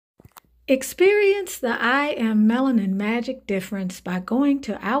Experience the I Am Melanin Magic difference by going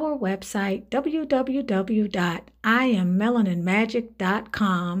to our website,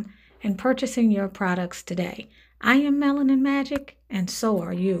 www.IamMelaninMagic.com, and purchasing your products today. I am Melanin Magic, and so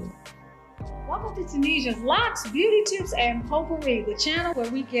are you. Welcome to Tunisia's Locs, Beauty Tips, and Potpourri, the channel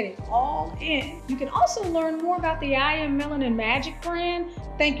where we get it all in. You can also learn more about the I Am Melanin Magic brand.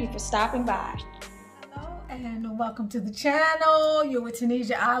 Thank you for stopping by. And welcome to the channel. You're with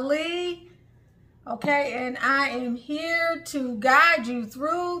Tunisia Ali. Okay, and I am here to guide you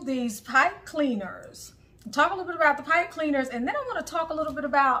through these pipe cleaners. I'll talk a little bit about the pipe cleaners, and then I want to talk a little bit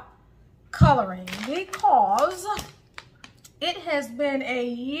about coloring, because it has been a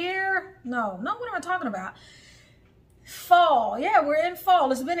year. No, what am I talking about? Fall. Yeah, we're in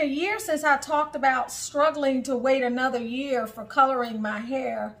fall. It's been a year since I talked about struggling to wait another year for coloring my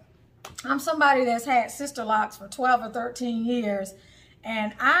hair. I'm somebody that's had Sisterlocks for 12 or 13 years,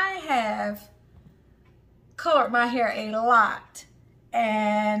 and I have colored my hair a lot.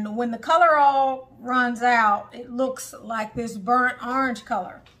 And when the color all runs out, it looks like this burnt orange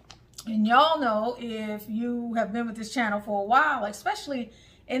color. And y'all know, if you have been with this channel for a while, especially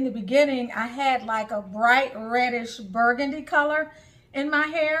in the beginning, I had like a bright reddish burgundy color in my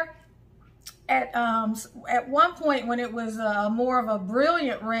hair. At one point, when it was more of a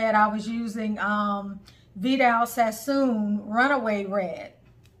brilliant red, I was using Vidal Sassoon Runaway Red.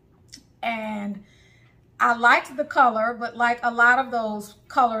 And I liked the color, but like a lot of those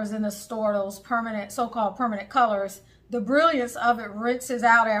colors in the store, those permanent, so-called permanent colors, the brilliance of it rinses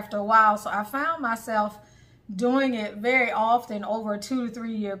out after a while. So I found myself doing it very often over a 2 to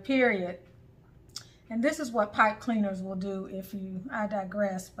 3 year period. And this is what pipe cleaners will do if you, I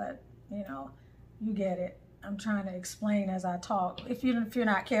digress, but you know, you get it. I'm trying to explain as I talk, if you're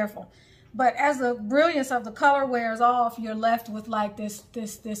not careful. But as the brilliance of the color wears off, you're left with like this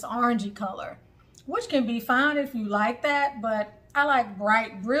orangey color, which can be fine if you like that, but I like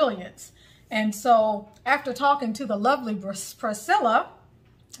bright brilliance. And so after talking to the lovely Priscilla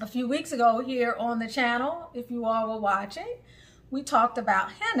a few weeks ago here on the channel, if you all were watching, we talked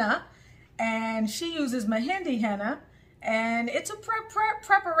about henna, and she uses Mehendi henna. And it's a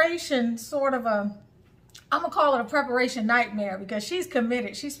preparation, sort of a, I'm gonna call it a preparation nightmare, because she's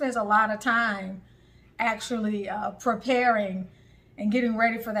committed. She spends a lot of time actually preparing and getting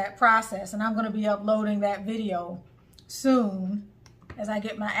ready for that process. And I'm gonna be uploading that video soon as I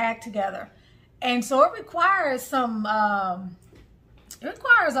get my act together. And so it requires some, it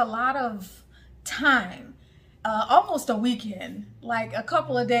requires a lot of time, almost a weekend, like a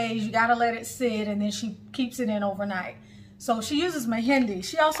couple of days. You gotta let it sit, and then she keeps it in overnight. So she uses Mehendi.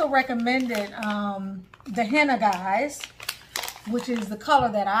 She also recommended the henna, guys, which is the color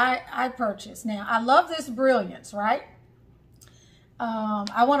that I purchased. Now, I love this brilliance, right?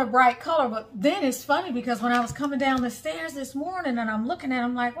 I want a bright color, but then it's funny, because when I was coming down the stairs this morning and I'm looking at it,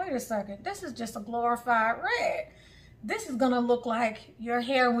 I'm like, wait a second, this is just a glorified red. This is gonna look like your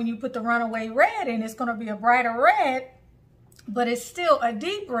hair when you put the runaway red in. It's gonna be a brighter red, but it's still a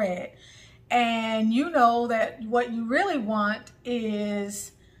deep red. And you know that what you really want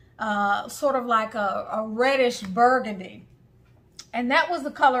is sort of like a reddish burgundy. And that was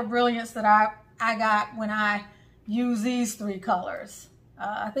the color brilliance that I got when I used these three colors.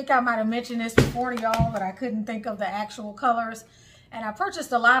 I think I might have mentioned this before to y'all, but I couldn't think of the actual colors. And I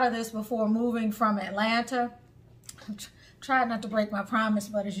purchased a lot of this before moving from Atlanta. I'm trying not to break my promise,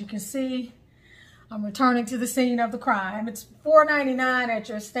 but as you can see, I'm returning to the scene of the crime. It's $4.99 at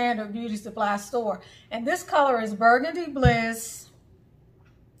your standard beauty supply store. And this color is Burgundy Bliss.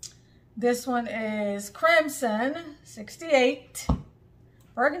 This one is Crimson, 68.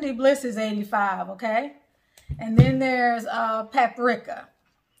 Burgundy Bliss is 85, okay? And then there's Paprika.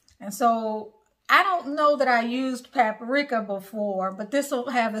 And so I don't know that I used Paprika before, but this will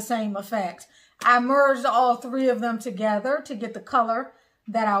have the same effect. I merged all three of them together to get the color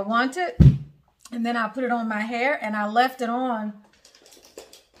that I wanted. And then I put it on my hair, and I left it on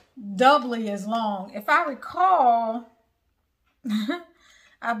doubly as long. If I recall,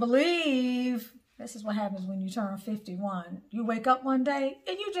 I believe this is what happens when you turn 51. You wake up one day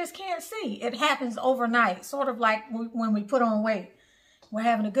and you just can't see. It happens overnight, sort of like when we put on weight. We're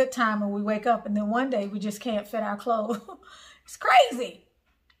having a good time when we wake up, and then one day we just can't fit our clothes. It's crazy.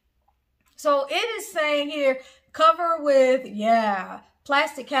 So it is saying here, cover with,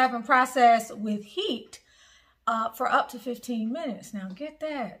 plastic cap and process with heat for up to 15 minutes. Now get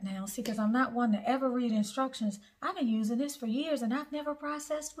that. Now see, because I'm not one to ever read instructions. I've been using this for years, and I've never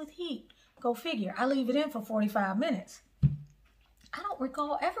processed with heat. Go figure. I leave it in for 45 minutes. I don't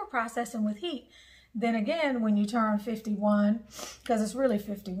recall ever processing with heat. Then again, when you turn 51, because it's really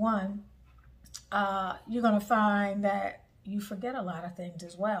 51, you're going to find that you forget a lot of things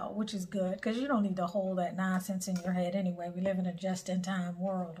as well, which is good because you don't need to hold that nonsense in your head anyway. We live in a just-in-time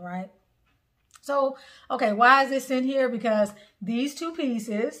world, right? So, okay, why is this in here? Because these two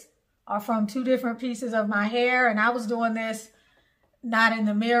pieces are from two different pieces of my hair, and I was doing this not in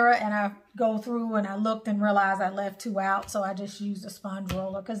the mirror, and I go through and I looked and realized I left two out, so I just used a sponge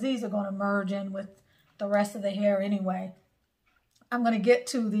roller because these are going to merge in with the rest of the hair anyway. I'm going to get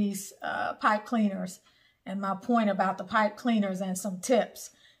to these pipe cleaners and my point about the pipe cleaners and some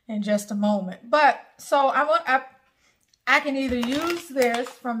tips in just a moment. But so I can either use this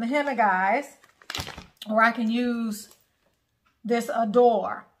from the Henna Guys, or I can use this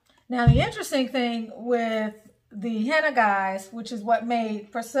Adore. Now the interesting thing with the Henna Guys, which is what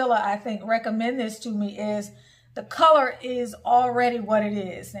made Priscilla, I think, recommend this to me, is the color is already what it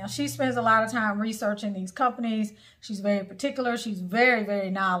is. Now, she spends a lot of time researching these companies. She's very particular. She's very, very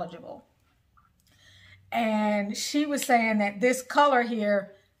knowledgeable. And she was saying that this color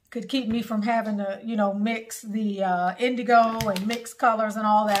here could keep me from having to, you know, mix the indigo and mix colors and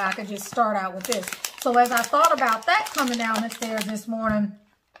all that. I could just start out with this. So as I thought about that coming down the stairs this morning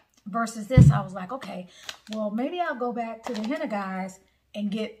versus this, I was like, okay, well, maybe I'll go back to the Henna Guys and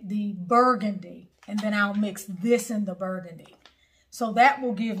get the burgundy, and then I'll mix this in the burgundy. So that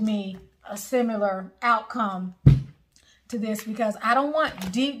will give me a similar outcome to this, because I don't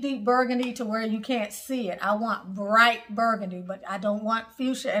want deep, deep burgundy to where you can't see it. I want bright burgundy, but I don't want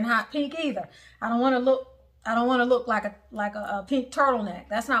fuchsia and hot pink either. I don't want to look like a pink turtleneck.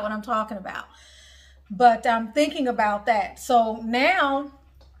 That's not what I'm talking about. But I'm thinking about that. So now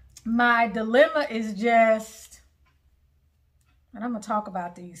my dilemma is just, and I'm going to talk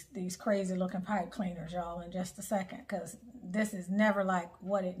about these crazy looking pipe cleaners, y'all, in just a second, because this is never like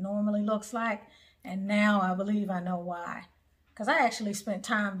what it normally looks like. And now I believe I know why. Because I actually spent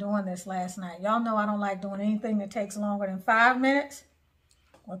time doing this last night. Y'all know I don't like doing anything that takes longer than 5 minutes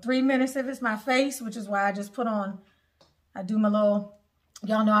or 3 minutes if it's my face, which is why I just put on, I do my little,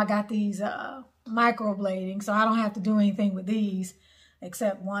 y'all know I got these microblading, so I don't have to do anything with these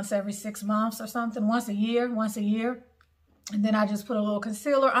except once every 6 months or something, once a year. And then I just put a little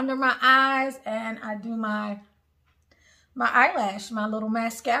concealer under my eyes, and I do my eyelash, my little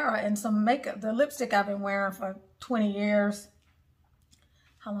mascara, and some makeup. The lipstick I've been wearing for 20 years.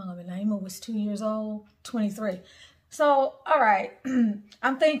 How long have I been? Emma was 2 years old, 23. So, all right,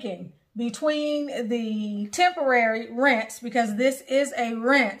 I'm thinking between the temporary rinse, because this is a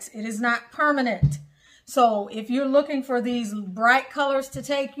rinse, it is not permanent. So if you're looking for these bright colors to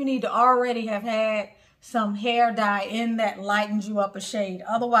take, you need to already have had some hair dye in that lightens you up a shade.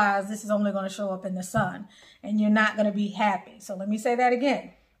 Otherwise, this is only going to show up in the sun and you're not going to be happy. So let me say that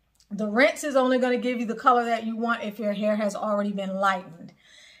again. The rinse is only going to give you the color that you want if your hair has already been lightened.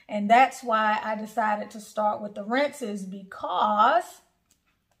 And that's why I decided to start with the rinses, because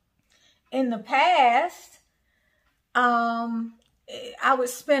in the past, I would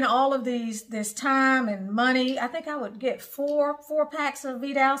spend all of this time and money. I think I would get four packs of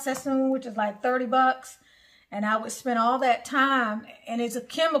Vidal Sassoon, which is like $30. And I would spend all that time, and it's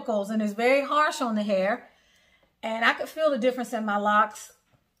chemicals and it's very harsh on the hair. And I could feel the difference in my locks.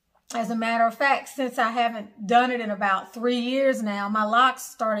 As a matter of fact, since I haven't done it in about 3 years now, my locks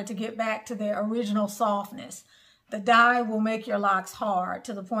started to get back to their original softness. The dye will make your locks hard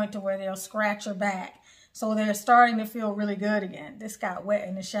to the point to where they'll scratch your back. So they're starting to feel really good again. This got wet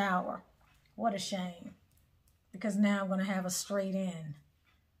in the shower. What a shame. Because now I'm going to have a straight end.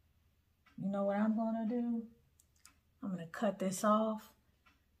 You know what I'm going to do? I'm going to cut this off.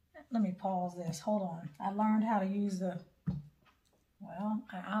 Let me pause this. Hold on. I learned how to use the... Well,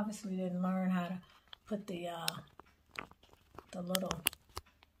 I obviously didn't learn how to put the little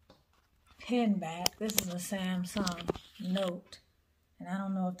pin back. This is a Samsung Note. And I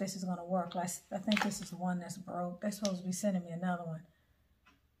don't know if this is going to work. I think this is the one that's broke. They're supposed to be sending me another one.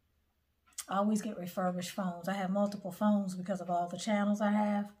 I always get refurbished phones. I have multiple phones because of all the channels I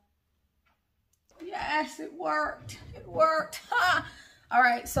have. Yes, it worked. It worked. Ha! All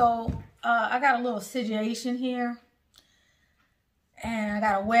right, so I got a little situation here. And I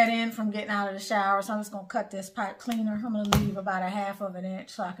got a wet end from getting out of the shower, so I'm just going to cut this pipe cleaner. I'm going to leave about 1/2 of an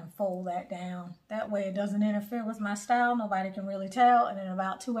inch so I can fold that down. That way it doesn't interfere with my style. Nobody can really tell. And in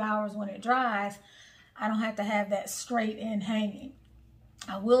about 2 hours when it dries, I don't have to have that straight end hanging.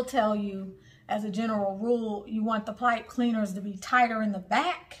 I will tell you, as a general rule, you want the pipe cleaners to be tighter in the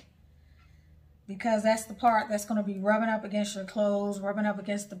back, because that's the part that's going to be rubbing up against your clothes, rubbing up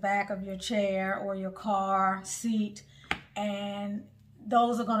against the back of your chair or your car seat. And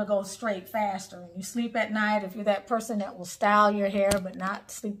those are going to go straight faster. When you sleep at night, if you're that person that will style your hair but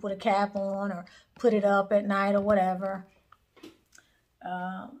not sleep with a cap on or put it up at night or whatever,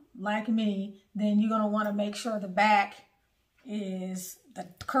 like me, then you're going to want to make sure the back is, the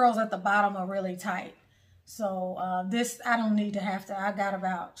curls at the bottom are really tight. So this, I don't need to have to, I got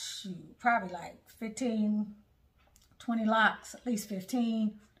about, shoot, probably like 15, 20 locks, at least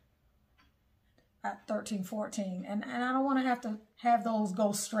 15, 13, 14. And I don't want to have those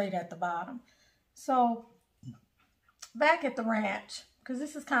go straight at the bottom. So back at the ranch, because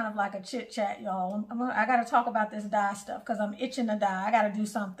this is kind of like a chit chat, y'all. I got to talk about this dye stuff because I'm itching to dye. I got to do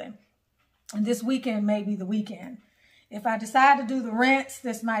something. And this weekend may be the weekend. If I decide to do the rinse,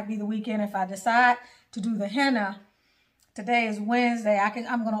 this might be the weekend. If I decide to do the henna, today is Wednesday,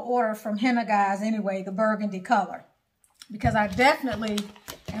 I'm going to order from Henna Guys anyway, the burgundy color. Because I definitely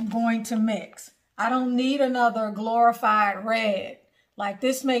am going to mix. I don't need another glorified red. Like,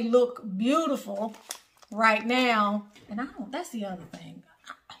 this may look beautiful right now. And that's the other thing.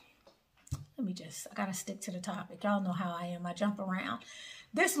 I got to stick to the topic. Y'all know how I am. I jump around.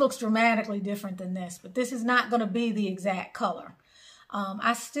 This looks dramatically different than this, but this is not going to be the exact color.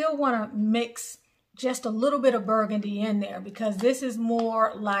 I still want to mix just a little bit of burgundy in there because this is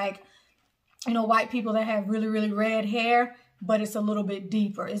more like, you know, white people that have really, really red hair, but it's a little bit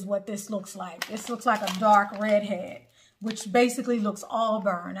deeper is what this looks like. This looks like a dark redhead, which basically looks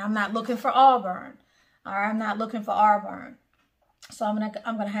auburn. I'm not looking for auburn, or I'm not looking for auburn. So I'm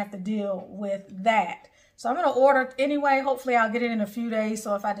gonna have to deal with that. So I'm gonna order anyway. Hopefully I'll get it in a few days.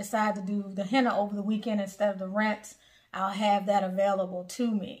 So if I decide to do the henna over the weekend instead of the rinse, I'll have that available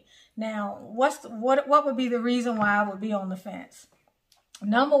to me. Now, what would be the reason why I would be on the fence?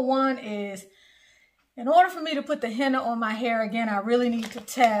 Number one is, in order for me to put the henna on my hair again, I really need to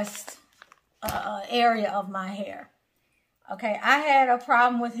test an area of my hair. Okay, I had a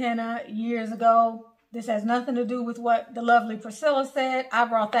problem with henna years ago. This has nothing to do with what the lovely Priscilla said. I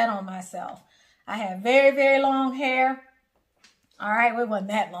brought that on myself. I had very, very long hair. All right, well, it wasn't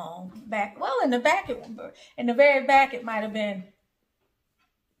that long back. Well, in the very back, it might have been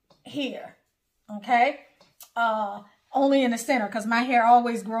here. Okay, only in the center because my hair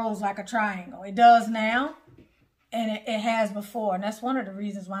always grows like a triangle. It does now, and it has before, and that's one of the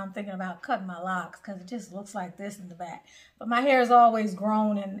reasons why I'm thinking about cutting my locks because it just looks like this in the back. But my hair has always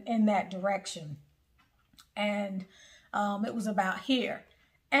grown in that direction. And it was about here.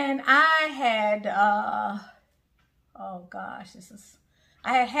 And I had, oh gosh,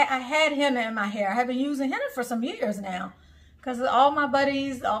 I had henna in my hair. I have been using henna for some years now because all my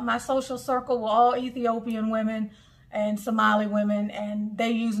buddies, all my social circle were all Ethiopian women and Somali women, and they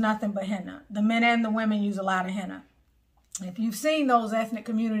use nothing but henna. The men and the women use a lot of henna. If you've seen those ethnic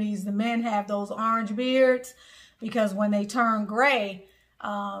communities, the men have those orange beards because when they turn gray,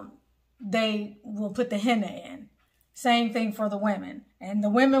 they will put the henna in. Same thing for the women. And the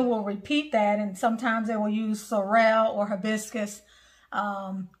women will repeat that, and sometimes they will use sorrel or hibiscus,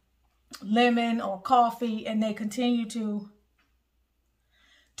 lemon or coffee, and they continue to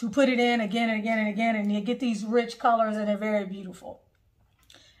put it in again and again and again, and you get these rich colors, and they're very beautiful.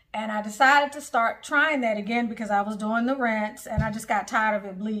 And I decided to start trying that again because I was doing the rinse, and I just got tired of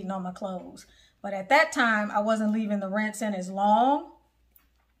it bleeding on my clothes. But at that time, I wasn't leaving the rinse in as long.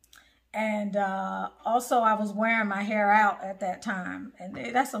 And also I was wearing my hair out at that time.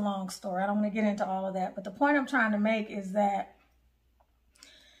 And that's a long story. I don't want to get into all of that. But the point I'm trying to make is that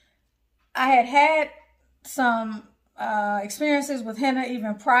I had some experiences with henna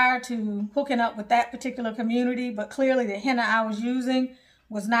even prior to hooking up with that particular community. But clearly the henna I was using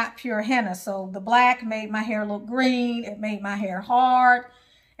was not pure henna. So the black made my hair look green. It made my hair hard.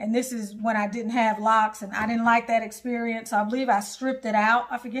 And this is when I didn't have locks, and I didn't like that experience. So I believe I stripped it out.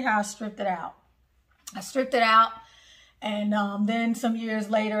 I forget how I stripped it out. I stripped it out. And then some years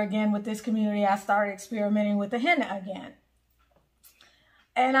later, again, with this community, I started experimenting with the henna again.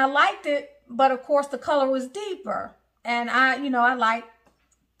 And I liked it, but of course the color was deeper. And I like,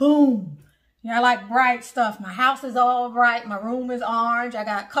 boom. I like bright stuff. My house is all bright. My room is orange. I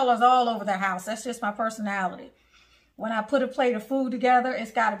got colors all over the house. That's just my personality. When I put a plate of food together,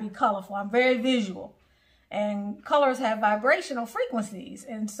 it's got to be colorful. I'm very visual. And colors have vibrational frequencies.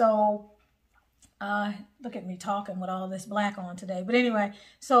 And so, look at me talking with all this black on today. But anyway,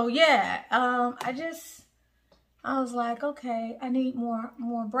 so yeah, I was like, okay, I need more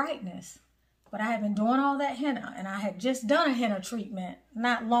brightness. But I had been doing all that henna. And I had just done a henna treatment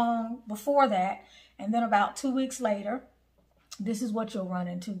not long before that. And then about 2 weeks later, this is what you'll run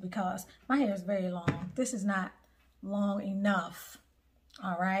into because my hair is very long. This is not long enough,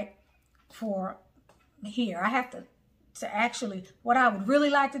 all right, for here. I have to to actually, what I would really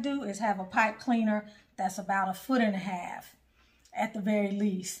like to do is have a pipe cleaner that's about 1.5 feet at the very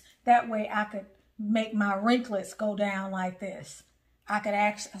least. That way I could make my ringlets go down like this. I could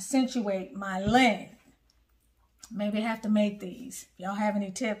actually accentuate my length. Maybe I have to make these. If y'all have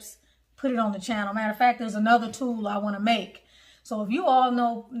any tips, put it on the channel. Matter of fact, there's another tool I want to make. So if you all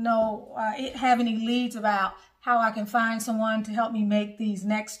have any leads about how I can find someone to help me make these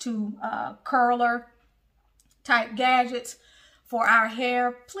next two curler type gadgets for our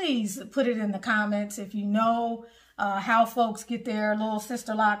hair, please put it in the comments. If you know how folks get their little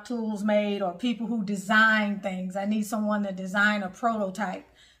Sisterlock tools made, or people who design things. I need someone to design a prototype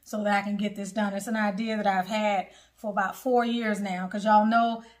so that I can get this done. It's an idea that I've had for about 4 years now, because y'all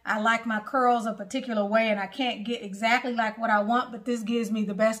know I like my curls a particular way and I can't get exactly like what I want, but this gives me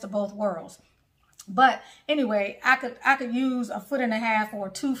the best of both worlds. But anyway, I could use 1.5 feet or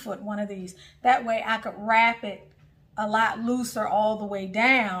 2 foot one of these. That way I could wrap it a lot looser all the way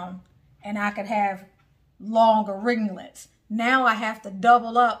down, and I could have longer ringlets. Now I have to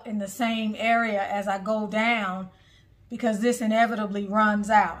double up in the same area as I go down, because this inevitably runs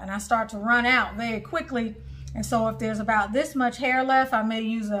out, and I start to run out very quickly. And so if there's about this much hair left, I may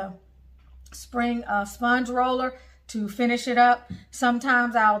use a sponge roller to finish it up.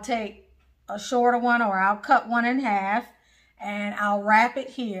 Sometimes I'll take a shorter one, or I'll cut one in half and I'll wrap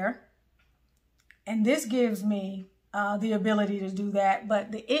it here. And this gives me the ability to do that.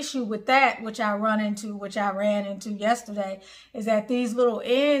 But the issue with that, which I ran into yesterday, is that these little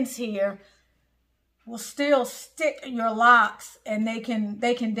ends here will still stick your locks, and they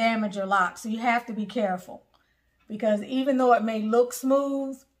can damage your locks. So you have to be careful, because even though it may look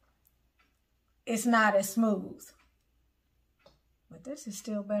smooth, it's not as smooth. But this is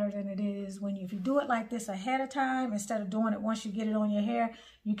still better than it is if you do it like this ahead of time, instead of doing it once you get it on your hair.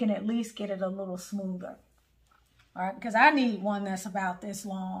 You can at least get it a little smoother. All right, because I need one that's about this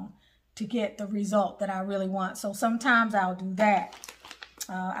long to get the result that I really want. So sometimes I'll do that.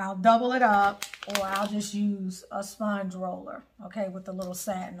 I'll double it up, or I'll just use a sponge roller, okay, with the little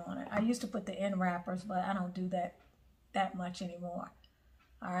satin on it. I used to put the end wrappers, but I don't do that much anymore.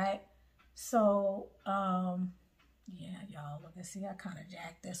 All right, so yeah, y'all, look and see, I kind of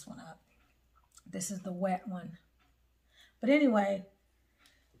jacked this one up. This is the wet one. But anyway,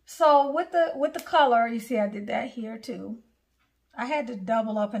 so with the color, you see I did that here too. I had to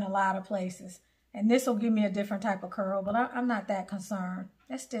double up in a lot of places, and this will give me a different type of curl, but I'm not that concerned.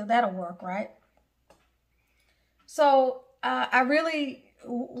 That'll work, right? So I really,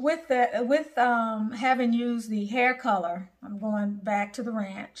 with having used the hair color, I'm going back to the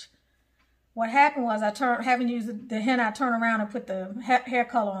ranch. What happened was having used the henna, I turned around and put the hair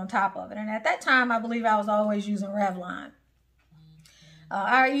color on top of it. And at that time, I believe I was always using Revlon.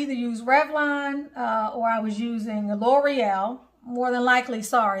 I either used Revlon or I was using L'Oreal. More than likely,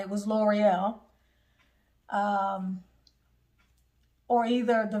 sorry, it was L'Oreal. Or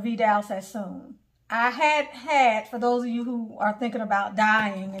either the Vidal Sassoon. I had, for those of you who are thinking about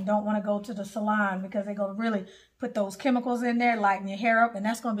dyeing and don't want to go to the salon, because they're going to really put those chemicals in there, lighten your hair up, and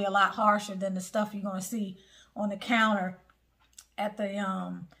that's going to be a lot harsher than the stuff you're going to see on the counter at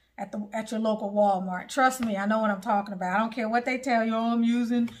your local Walmart. Trust me, I know what I'm talking about. I don't care what they tell you. Oh, I'm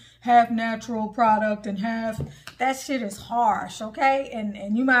using half natural product and half. That shit is harsh, okay?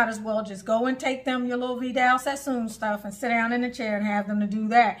 And you might as well just go and take your little Vidal Sassoon stuff and sit down in the chair and have them to do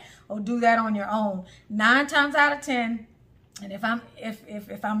that, or do that on your own. 9 times out of 10, and if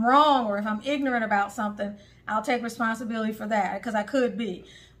I'm wrong, or if I'm ignorant about something, I'll take responsibility for that, because I could be.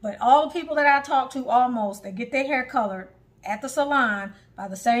 But all the people that I talk to, almost, that get their hair colored at the salon by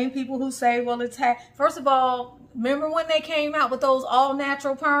the same people who say, well, first of all, remember when they came out with those all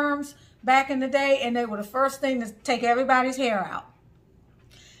natural perms back in the day, and they were the first thing to take everybody's hair out?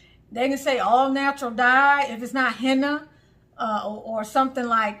 They can say all natural dye, if it's not henna or something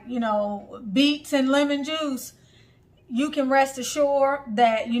like, beets and lemon juice, you can rest assured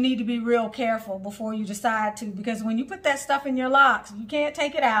that you need to be real careful before you decide to, because when you put that stuff in your locks, you can't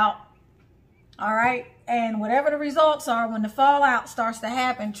take it out. All right, and whatever the results are, when the fallout starts to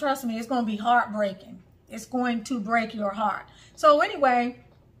happen, trust me, it's going to be heartbreaking. It's going to break your heart. So anyway,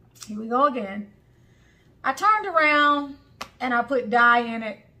 here we go again. I turned around and I put dye in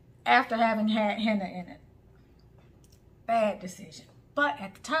it after having had henna in it. Bad decision. But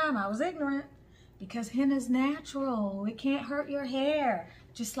at the time, I was ignorant, because henna's natural. It can't hurt your hair.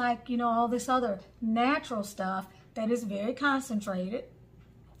 Just like, all this other natural stuff that is very concentrated,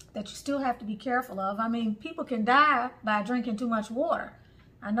 that you still have to be careful of. I mean, people can die by drinking too much water.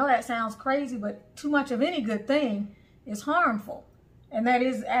 I know that sounds crazy, but too much of any good thing is harmful. And that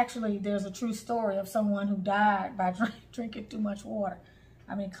is actually, there's a true story of someone who died by drinking too much water.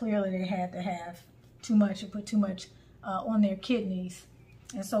 I mean, clearly they had to have too much and put too much on their kidneys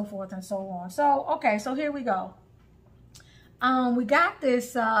and so forth and so on. So, okay, so here we go. We got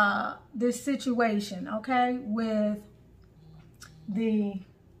this this situation, okay, with the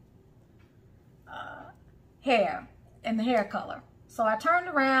hair and the hair color. So I turned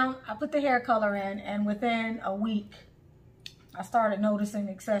around, I put the hair color in, and within a week, I started noticing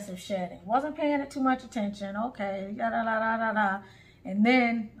excessive shedding. Wasn't paying it too much attention. Okay, da-da-da-da-da-da. And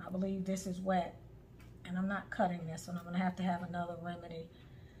then, I believe this is wet. And I'm not cutting this, and I'm going to have another remedy.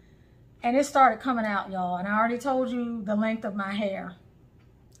 And it started coming out, y'all. And I already told you the length of my hair.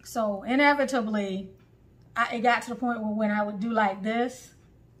 So, inevitably, it got to the point where when I would do like this,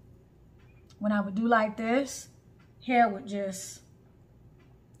 hair would just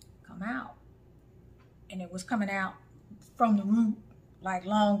come out. And it was coming out from the root, like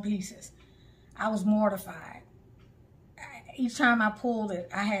long pieces. I was mortified. Each time I pulled it,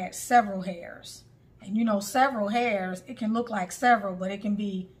 I had several hairs. And you know, several hairs, it can look like several, but it can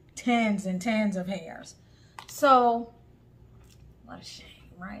be tens and tens of hairs. So, what a shame,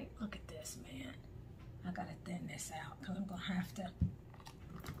 right? Look at this, man. I gotta thin this out because I'm gonna have to.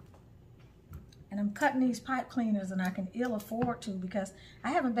 And I'm cutting these pipe cleaners, and I can ill afford to because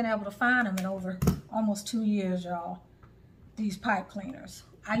I haven't been able to find them in over almost 2 years, y'all. These pipe cleaners.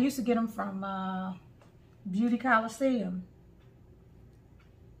 I used to get them from Beauty Coliseum.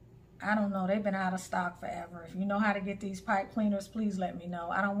 I don't know. They've been out of stock forever. If you know how to get these pipe cleaners, please let me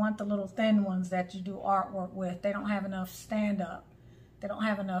know. I don't want the little thin ones that you do artwork with. They don't have enough stand-up. They don't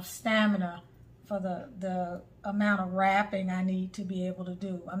have enough stamina for the amount of wrapping I need to be able to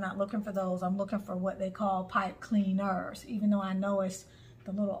do. I'm not looking for those. I'm looking for what they call pipe cleaners, even though I know it's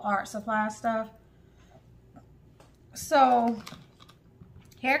the little art supply stuff. So,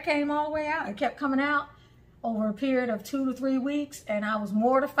 hair came all the way out. It kept coming out over a period of 2 to 3 weeks, and I was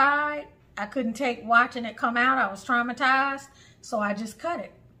mortified. I couldn't take watching it come out. I was traumatized, so I just cut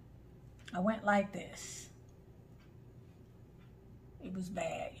it. I went like this. It was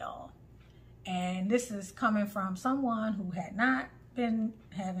bad, y'all. And this is coming from someone who had not been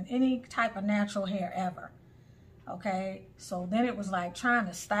having any type of natural hair ever. Okay, so then it was like trying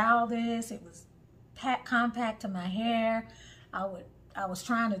to style this. It was compact to my hair. I was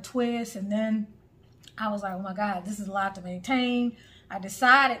trying to twist, and then I was like, oh my God, this is a lot to maintain. I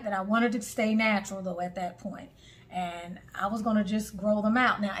decided that I wanted to stay natural though at that point, and I was gonna just grow them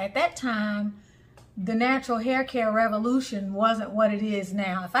out. Now at that time, the natural hair care revolution wasn't what it is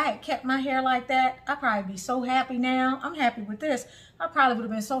now. If I had kept my hair like that, I'd probably be so happy now. I'm happy with this. I probably would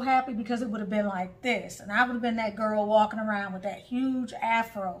have been so happy because it would have been like this. And I would have been that girl walking around with that huge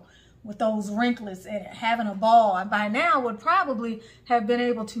afro with those wrinkles in it, having a ball. And by now would probably have been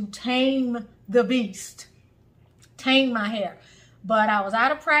able to tame the beast, tame my hair. But I was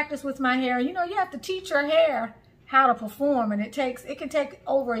out of practice with my hair. You know, you have to teach your hair how to perform, and it can take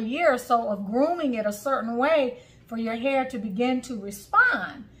over a year or so of grooming it a certain way for your hair to begin to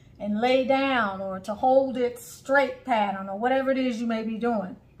respond and lay down, or to hold its straight pattern, or whatever it is you may be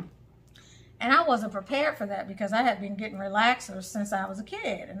doing. And I wasn't prepared for that because I had been getting relaxers since I was a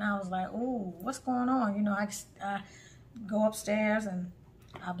kid, and I was like, ooh, what's going on? You know, I go upstairs and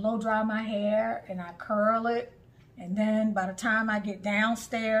I blow dry my hair and I curl it. And then by the time I get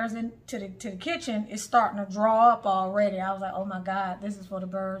downstairs into the kitchen, it's starting to draw up already. I was like, oh my God, this is for the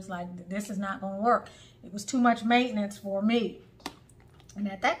birds. Like, this is not going to work. It was too much maintenance for me. And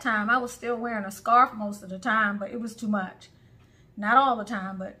at that time, I was still wearing a scarf most of the time, but it was too much. Not all the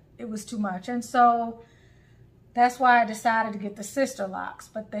time, but it was too much. And so that's why I decided to get the Sisterlocks.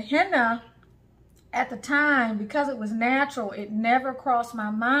 But the henna, at the time, because it was natural, it never crossed my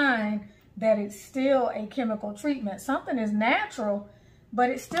mind that it's still a chemical treatment. Something is natural, but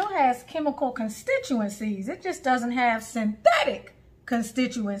it still has chemical constituencies. It just doesn't have synthetic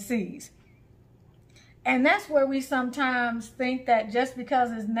constituencies. And that's where we sometimes think that just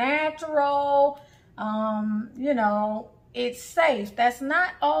because it's natural, you know, it's safe. That's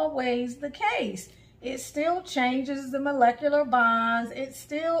not always the case. It still changes the molecular bonds. It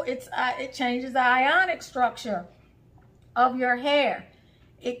changes the ionic structure of your hair.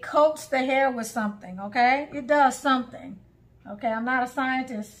 It coats the hair with something, okay? It does something, okay? I'm not a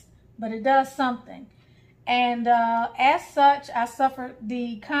scientist, but it does something. And as such, I suffered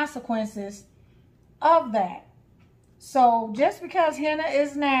the consequences of that. So just because henna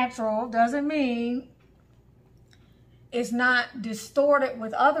is natural doesn't mean it's not distorted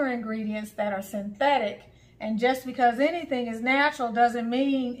with other ingredients that are synthetic. And just because anything is natural doesn't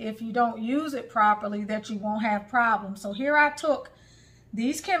mean if you don't use it properly that you won't have problems. So here I took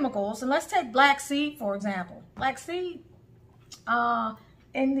these chemicals, and let's take black seed, for example. Black seed,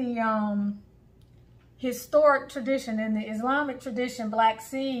 in the historic tradition, in the Islamic tradition, black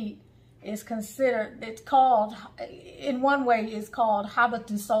seed is considered, it's called, in one way, it's called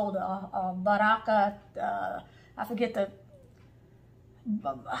habatu soda, baraka, I forget the,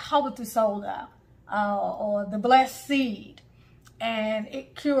 habatu soda, or the blessed seed. And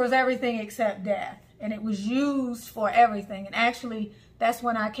it cures everything except death. And it was used for everything. And actually, that's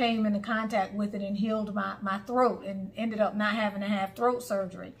when I came into contact with it and healed my throat and ended up not having to have throat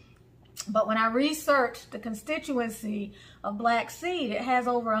surgery. But when I researched the constituency of black seed, it has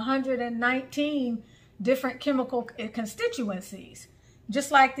over 119 different chemical constituencies,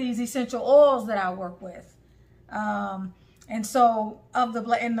 just like these essential oils that I work with. And so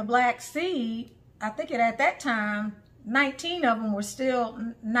in the black seed, I think at that time, 19 of them were still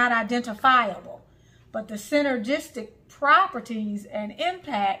not identifiable, but the synergistic properties and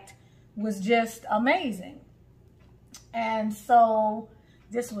impact was just amazing. And so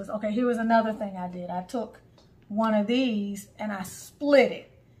this was, okay, here was another thing I did. I took one of these and I split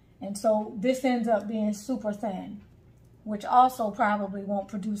it. And so this ends up being super thin, which also probably won't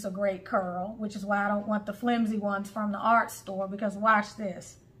produce a great curl, which is why I don't want the flimsy ones from the art store, because watch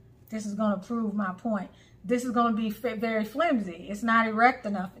this. This is going to prove my point. This is going to be very flimsy. It's not erect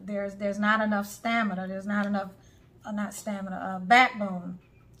enough. There's not enough stamina. There's not enough, backbone.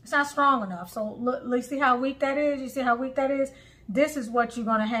 It's not strong enough. So look, see how weak that is? You see how weak that is? This is what you're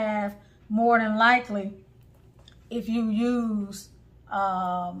going to have more than likely if you use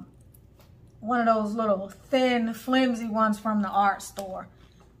one of those little thin, flimsy ones from the art store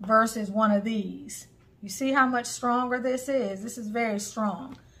versus one of these. You see how much stronger this is? This is very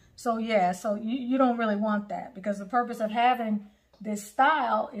strong. So yeah, so you don't really want that, because the purpose of having this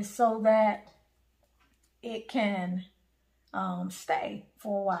style is so that it can stay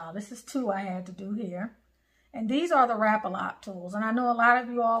for a while. This is 2 I had to do here. And these are the Wrap-A-Lock tools. And I know a lot of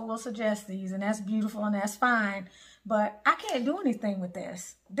you all will suggest these, and that's beautiful and that's fine. But I can't do anything with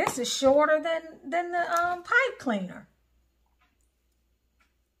this. This is shorter than the pipe cleaner.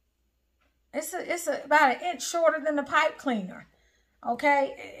 It's about 1 inch shorter than the pipe cleaner.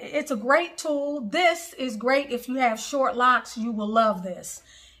 Okay, it's a great tool. This is great if you have short locks. You will love this.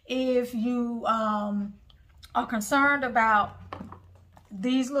 If you are concerned about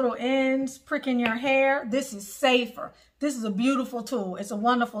these little ends pricking your hair, this is safer. This is a beautiful tool. It's a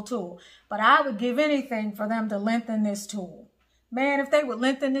wonderful tool. But I would give anything for them to lengthen this tool. Man, if they would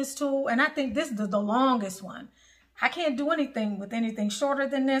lengthen this tool, and I think this is the longest one. I can't do anything with anything shorter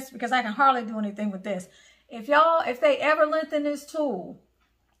than this, because I can hardly do anything with this. If they ever lengthen this tool,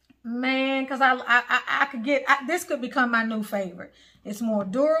 man, because this could become my new favorite. It's more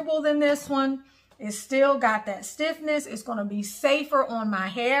durable than this one. It's still got that stiffness. It's going to be safer on my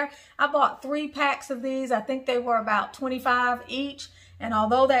hair. I bought 3 packs of these. I think they were about $25 each. And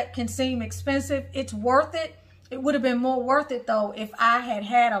although that can seem expensive, it's worth it. It would have been more worth it, though, if I had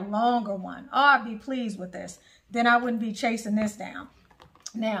had a longer one. Oh, I'd be pleased with this. Then I wouldn't be chasing this down.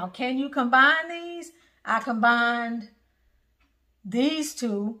 Now, can you combine these? I combined these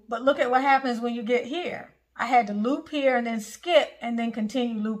 2, but look at what happens when you get here. I had to loop here and then skip and then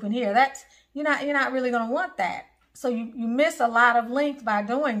continue looping here. That's, you're not really going to want that. So you miss a lot of length by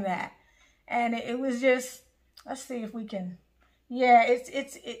doing that. And it was just, let's see if we can, yeah,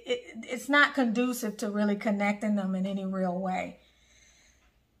 it's not conducive to really connecting them in any real way.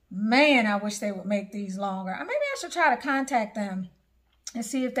 Man, I wish they would make these longer. Maybe I should try to contact them and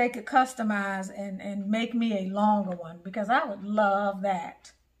see if they could customize and make me a longer one, because I would love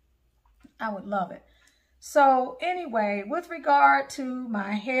that. I would love it. So anyway, with regard to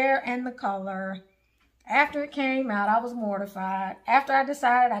my hair and the color, after it came out, I was mortified. After I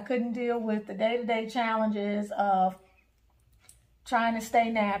decided I couldn't deal with the day-to-day challenges of trying to stay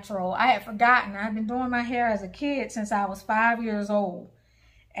natural, I had forgotten. I've been doing my hair as a kid since I was 5 years old.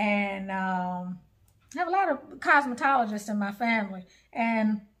 And I have a lot of cosmetologists in my family.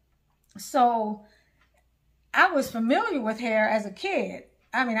 And so I was familiar with hair as a kid.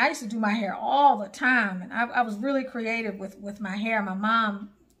 I mean, I used to do my hair all the time. And I was really creative with my hair. My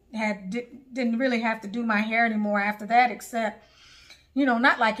mom didn't really have to do my hair anymore after that, except, you know,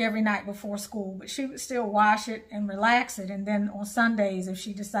 not like every night before school. But she would still wash it and relax it. And then on Sundays, if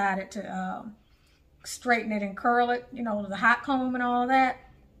she decided to straighten it and curl it, you know, the hot comb and all of that.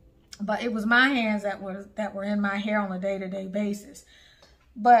 But it was my hands that were in my hair on a day-to-day basis.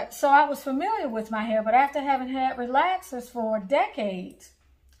 But so I was familiar with my hair, but after having had relaxers for decades,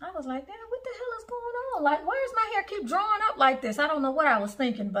 I was like, damn, what the hell is going on? Like, why does my hair keep drawing up like this? I don't know what I was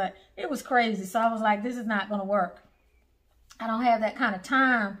thinking, but it was crazy. So I was like, this is not going to work. I don't have that kind of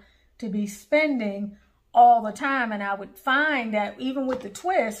time to be spending all the time. And I would find that even with the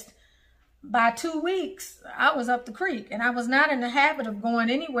twist, by 2 weeks, I was up the creek, and I was not in the habit of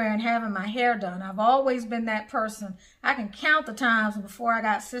going anywhere and having my hair done. I've always been that person. I can count the times before I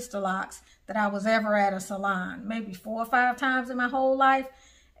got Sisterlocks that I was ever at a salon, maybe 4 or 5 times in my whole life.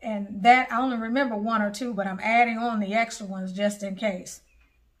 And that I only remember 1 or 2, but I'm adding on the extra ones just in case,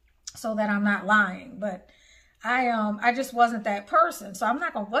 so that I'm not lying. But I just wasn't that person. So I'm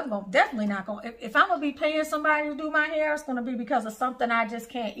not definitely not gonna, if I'm gonna be paying somebody to do my hair, it's gonna be because of something I just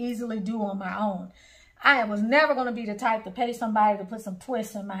can't easily do on my own. I was never gonna be the type to pay somebody to put some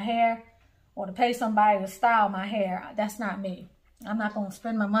twists in my hair or to pay somebody to style my hair. That's not me. I'm not gonna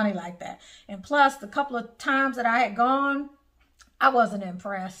spend my money like that. And plus, the couple of times that I had gone, I wasn't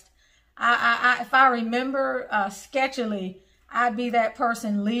impressed. If I remember sketchily, I'd be that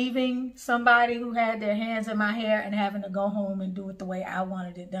person leaving somebody who had their hands in my hair and having to go home and do it the way I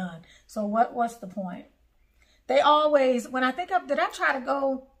wanted it done. So what's the point? They always, when I think of, did I try to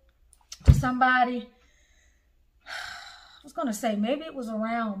go to somebody, I was going to say maybe it was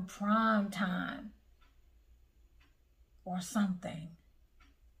around prime time or something.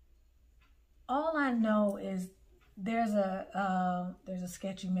 All I know is there's a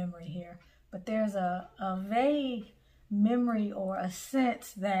sketchy memory here, but there's a vague memory or a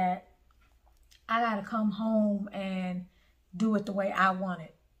sense that I got to come home and do it the way I want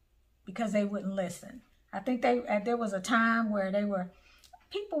it because they wouldn't listen. I think there was a time where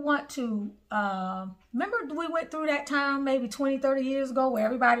people want to, remember we went through that time maybe 20, 30 years ago where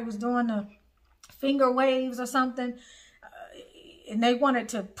everybody was doing the finger waves or something, and they wanted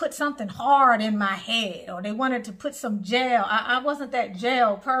to put something hard in my head, or they wanted to put some gel. I wasn't that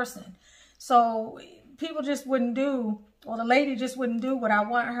gel person. So people just wouldn't do, or the lady just wouldn't do what I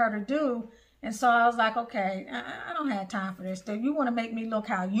wanted her to do. And so I was like, okay, I don't have time for this. You want to make me look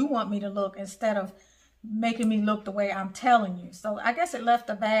how you want me to look instead of making me look the way I'm telling you. So I guess it left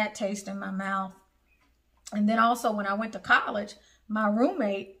a bad taste in my mouth. And then also when I went to college, my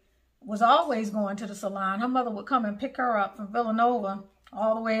roommate was always going to the salon. Her mother would come and pick her up from Villanova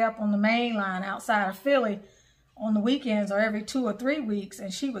all the way up on the main line outside of Philly on the weekends or every 2 or 3 weeks.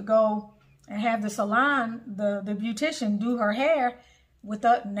 And she would go and have the salon, the beautician, do her hair with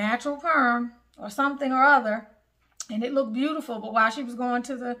a natural perm or something or other. And it looked beautiful. But while she was going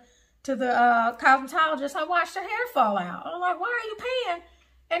to the cosmetologist, I watched her hair fall out. I'm like, why are you paying?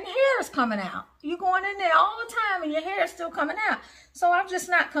 And hair is coming out. You going in there all the time and your hair is still coming out. So I'm just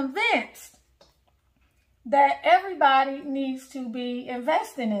not convinced that everybody needs to be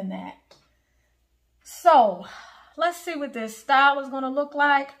investing in that. So let's see what this style is going to look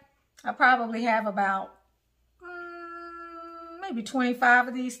like. I probably have about maybe 25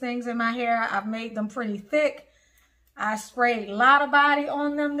 of these things in my hair. I've made them pretty thick. I sprayed a lot of body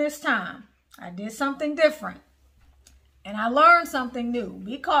on them this time. I did something different. And I learned something new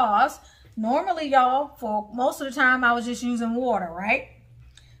because normally, y'all, for most of the time, I was just using water, right?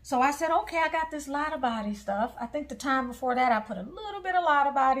 So I said, okay, I got this lot of body stuff. I think the time before that, I put a little bit of lot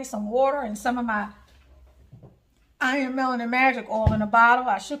of body, some water, and some of my Iron Melanin Magic oil in a bottle.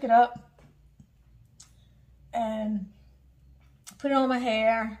 I shook it up and put it on my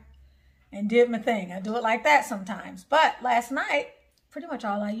hair and did my thing. I do it like that sometimes. But last night, pretty much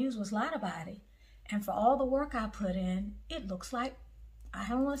all I used was lot of body. And for all the work I put in, it looks like, I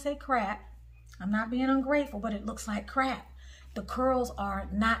don't want to say crap. I'm not being ungrateful, but it looks like crap. The curls are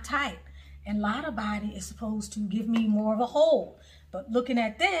not tight. And lot of body is supposed to give me more of a hole. But looking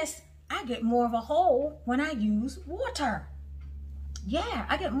at this, I get more of a hole when I use water. Yeah,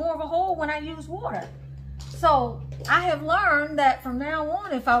 I get more of a hole when I use water. So I have learned that from now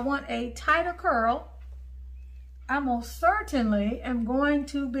on, if I want a tighter curl, I most certainly am going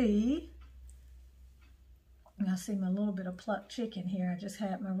to be, I see my little bit of plucked chicken here. I just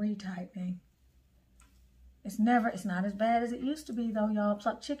had my retyping. It's not as bad as it used to be though, y'all.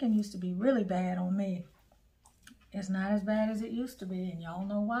 Plucked chicken used to be really bad on me. It's not as bad as it used to be, and y'all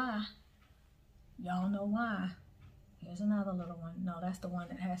know why. Y'all know why. Here's another little one. No, that's the one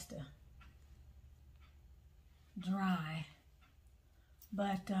that has to dry.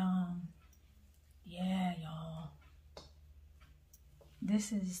 But yeah, y'all.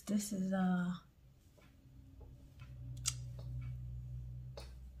 This is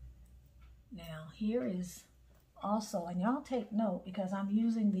now here is also, and y'all take note because I'm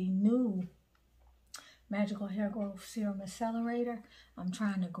using the new Magical Hair Growth Serum Accelerator. I'm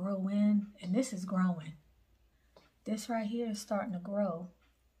trying to grow in, and this is growing. This right here is starting to grow.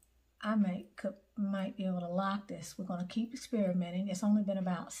 I might be able to lock this. We're going to keep experimenting. It's only been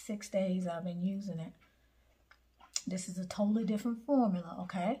about 6 days I've been using it. This is a totally different formula,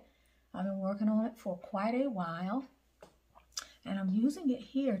 okay? I've been working on it for quite a while. And I'm using it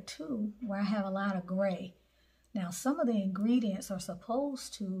here too, where I have a lot of gray. Now, some of the ingredients are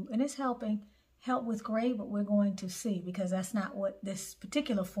supposed to, and it's help with gray, but we're going to see, because that's not what this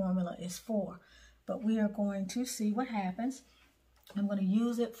particular formula is for. But we are going to see what happens. I'm going to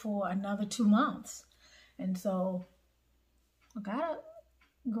use it for another 2 months. And so I got a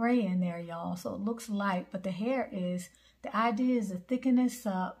gray in there, y'all, so it looks light, but the idea is to thicken this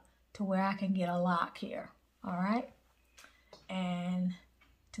up to where I can get a lock here, all right? And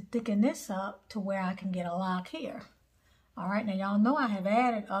to thicken this up to where I can get a lock here. All right, now y'all know I have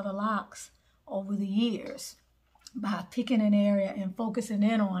added other locks over the years by picking an area and focusing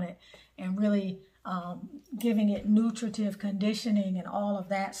in on it and really giving it nutritive conditioning and all of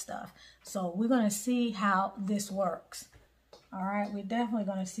that stuff. So we're going to see how this works. All right, we're definitely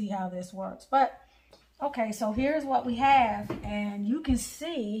going to see how this works. But, okay, so here's what we have. And you can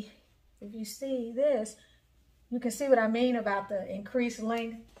see, if you see this, you can see what I mean about the increased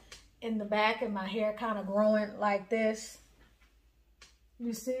length in the back and my hair kind of growing like this.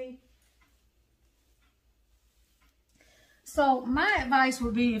 You see? So my advice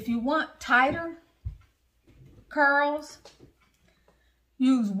would be, if you want tighter curls,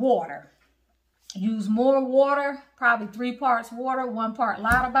 use water. Use more water, probably 3 parts water, 1 part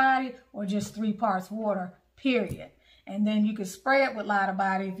Lotta Body, or just 3 parts water, period. And then you could spray it with Lotta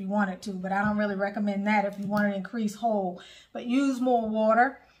Body if you wanted to, but I don't really recommend that if you want to increase hold. But use more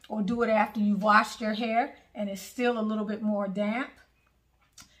water, or do it after you've washed your hair and it's still a little bit more damp.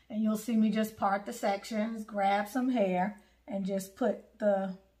 And you'll see me just part the sections, grab some hair, and just put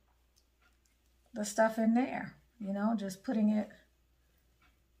the stuff in there. You know, just putting it,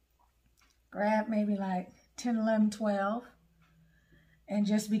 grab maybe like 10, 11, 12, and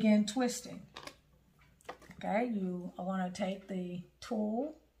just begin twisting. Okay, you want to take the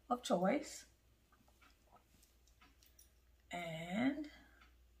tool of choice, and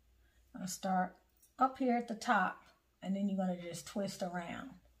I'm going to start up here at the top, and then you're going to just twist around.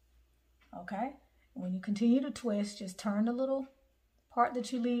 Okay, when you continue to twist, just turn the little part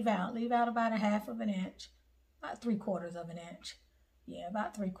that you leave out about 1/2 inch, about 3/4 of an inch. Yeah,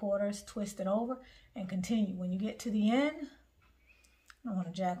 about 3/4, twist it over and continue. When you get to the end, I don't want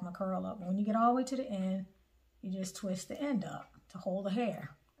to jack my curl up, but when you get all the way to the end, you just twist the end up to hold the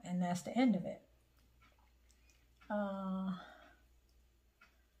hair, and that's the end of it.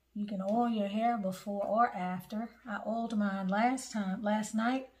 You can oil your hair before or after. I oiled mine last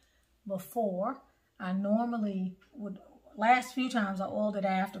night before. I normally would, last few times I oiled it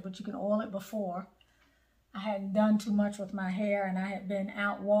after, but you can oil it before. I hadn't done too much with my hair, and I had been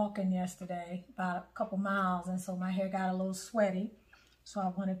out walking yesterday, about a couple miles, and so my hair got a little sweaty. So I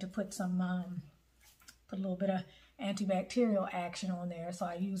wanted to put some, put a little bit of antibacterial action on there. So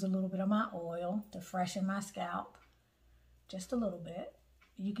I use a little bit of my oil to freshen my scalp, just a little bit.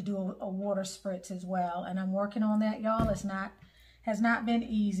 You could do a water spritz as well, and I'm working on that, y'all. Has not been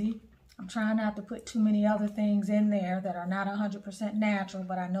easy. I'm trying not to put too many other things in there that are not 100% natural,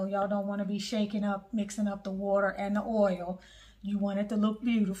 but I know y'all don't want to be shaking up, mixing up the water and the oil. You want it to look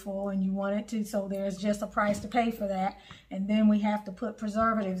beautiful, and you want it to, so there's just a price to pay for that. And then we have to put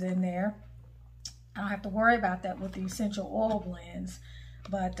preservatives in there. I don't have to worry about that with the essential oil blends,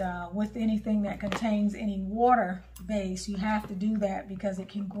 but with anything that contains any water base, you have to do that because it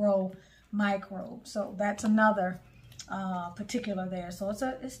can grow microbes. So that's another particular there. So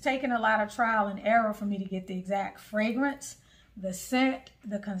it's taken a lot of trial and error for me to get the exact fragrance, the scent,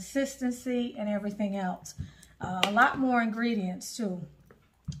 the consistency, and everything else. A lot more ingredients too,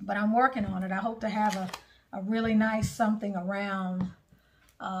 but I'm working on it. I hope to have a really nice something around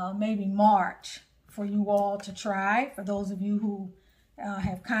maybe March for you all to try. For those of you who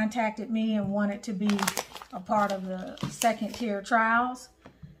have contacted me and want it to be a part of the second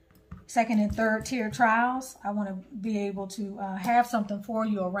and third tier trials, I want to be able to have something for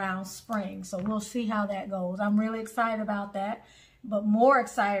you around spring. So we'll see how that goes. I'm really excited about that, but more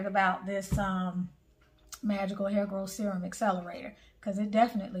excited about this Magical Hair Growth Serum Accelerator, because it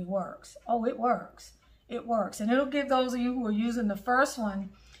definitely works. Oh, it works. It works. And it'll give those of you who are using the first one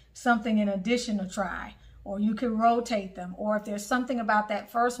something in addition to try, or you can rotate them. Or if there's something about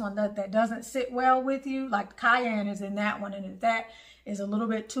that first one that doesn't sit well with you, like cayenne is in that one, and if that is a little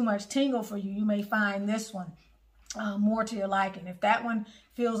bit too much tingle for you, you may find this one more to your liking. If that one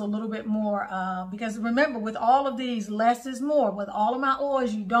feels a little bit more, because remember, with all of these, less is more. With all of my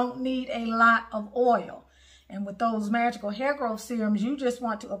oils, you don't need a lot of oil. And with those Magical Hair Growth Serums, you just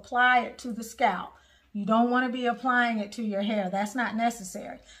want to apply it to the scalp. You don't want to be applying it to your hair. That's not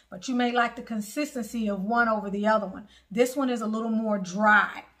necessary. But you may like the consistency of one over the other one. This one is a little more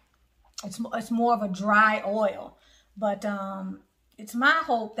dry. It's more of a dry oil. But it's my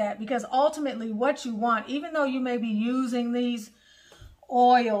hope that, because ultimately what you want, even though you may be using these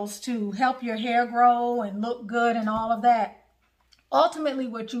oils to help your hair grow and look good and all of that, ultimately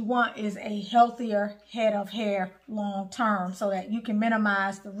what you want is a healthier head of hair long term, so that you can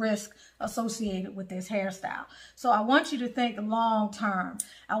minimize the risk associated with this hairstyle. So I want you to think long term.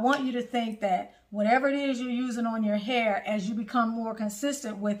 I want you to think that whatever it is you're using on your hair, as you become more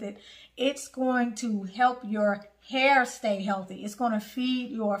consistent with it, it's going to help your hair stay healthy. It's going to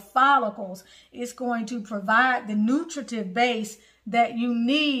feed your follicles. It's going to provide the nutritive base that you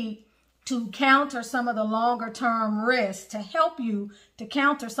need to counter some of the longer term risks, to help you to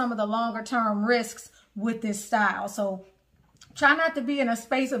counter some of the longer term risks with this style. So try not to be in a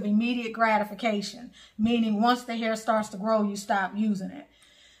space of immediate gratification, meaning once the hair starts to grow, you stop using it.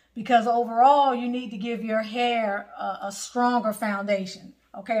 Because overall, you need to give your hair a stronger foundation.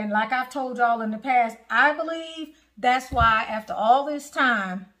 Okay, and like I've told y'all in the past, I believe that's why after all this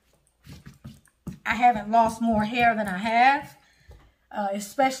time, I haven't lost more hair than I have.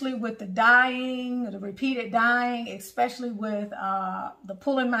 Especially with the dyeing, the repeated dyeing, especially with the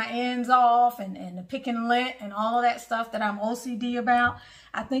pulling my ends off and the picking lint and all of that stuff that I'm OCD about.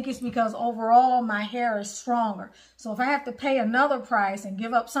 I think it's because overall my hair is stronger. So if I have to pay another price and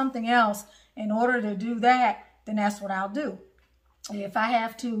give up something else in order to do that, then that's what I'll do. If I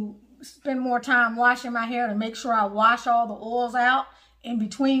have to spend more time washing my hair to make sure I wash all the oils out in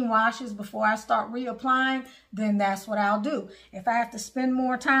between washes before I start reapplying, then that's what I'll do. If I have to spend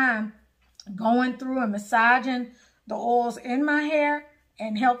more time going through and massaging the oils in my hair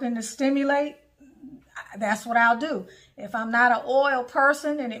and helping to stimulate, that's what I'll do. If I'm not an oil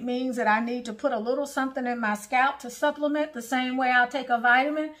person and it means that I need to put a little something in my scalp to supplement the same way I'll take a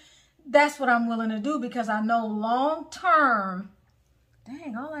vitamin, that's what I'm willing to do, because I know long term,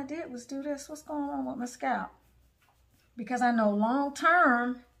 dang, all I did was do this. What's going on with my scalp? Because I know long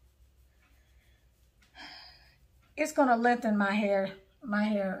term, it's going to lengthen my hair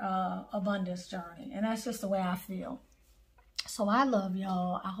abundance journey. And that's just the way I feel. So I love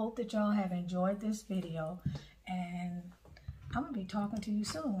y'all. I hope that y'all have enjoyed this video. And I'm going to be talking to you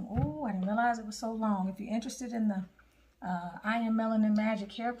soon. Oh, I didn't realize it was so long. If you're interested in the I Am Melanin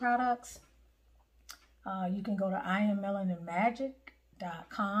Magic hair products, you can go to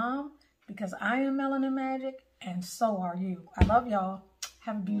IamMelaninMagic.com, because I am Melanin Magic. And so are you. I love y'all.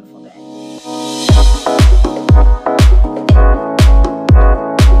 Have a beautiful day.